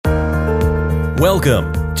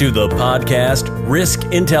Welcome to the podcast Risk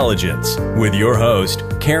Intelligence with your host,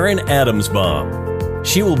 Karen Adamsbaum.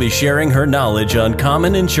 She will be sharing her knowledge on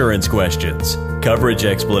common insurance questions, coverage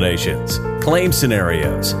explanations, claim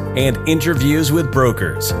scenarios, and interviews with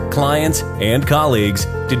brokers, clients, and colleagues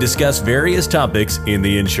to discuss various topics in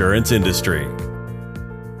the insurance industry.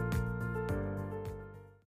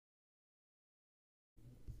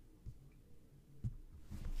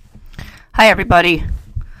 Hi, everybody.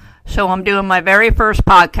 So I'm doing my very first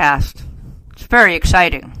podcast. It's very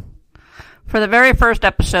exciting. For the very first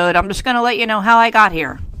episode, I'm just going to let you know how I got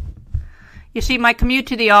here. You see, my commute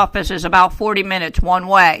to the office is about 40 minutes one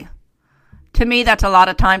way. To me, that's a lot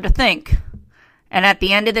of time to think. And at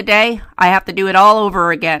the end of the day, I have to do it all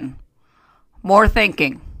over again. More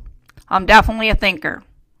thinking. I'm definitely a thinker.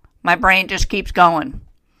 My brain just keeps going.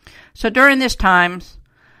 So during this time,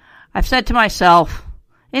 I've said to myself,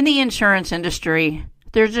 in the insurance industry,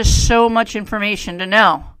 there's just so much information to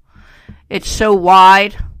know. It's so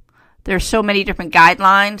wide. There's so many different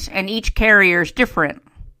guidelines, and each carrier is different.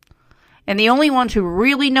 And the only ones who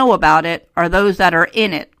really know about it are those that are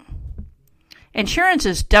in it. Insurance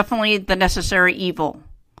is definitely the necessary evil.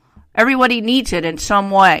 Everybody needs it in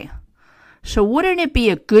some way. So wouldn't it be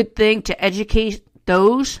a good thing to educate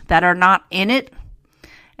those that are not in it?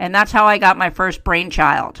 And that's how I got my first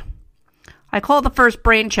brainchild. I call the first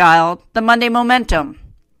brainchild the Monday Momentum.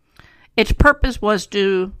 Its purpose was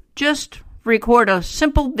to just record a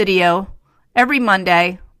simple video every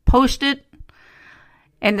Monday, post it,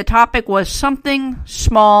 and the topic was something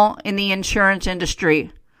small in the insurance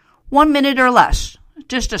industry. 1 minute or less.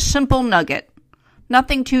 Just a simple nugget.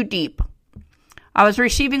 Nothing too deep. I was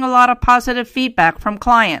receiving a lot of positive feedback from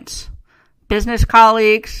clients, business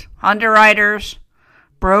colleagues, underwriters,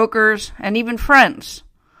 brokers, and even friends.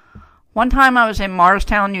 One time I was in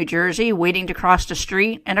Morristown, New Jersey, waiting to cross the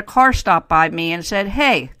street, and a car stopped by me and said,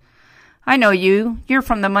 "Hey, I know you. You're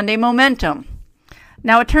from the Monday Momentum."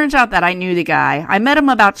 Now, it turns out that I knew the guy. I met him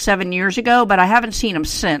about 7 years ago, but I haven't seen him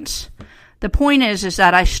since. The point is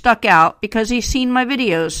that I stuck out because he's seen my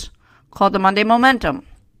videos called the Monday Momentum.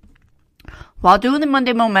 While doing the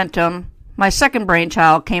Monday Momentum, my second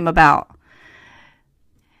brainchild came about.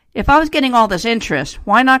 If I was getting all this interest,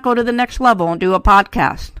 why not go to the next level and do a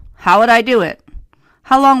podcast? How would I do it?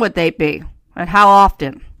 How long would they be? And how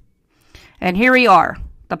often? And here we are,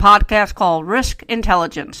 the podcast called Risk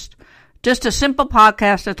Intelligence. Just a simple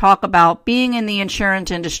podcast to talk about being in the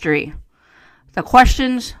insurance industry. The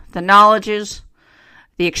questions, the knowledges,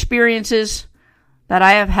 the experiences that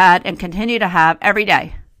I have had and continue to have every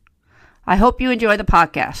day. I hope you enjoy the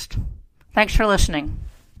podcast. Thanks for listening.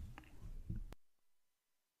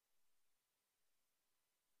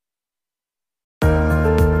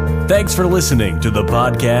 Thanks for listening to the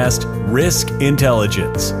podcast Risk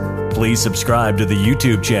Intelligence. Please subscribe to the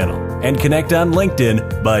YouTube channel and connect on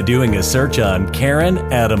LinkedIn by doing a search on Karen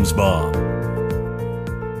Adamsbaum.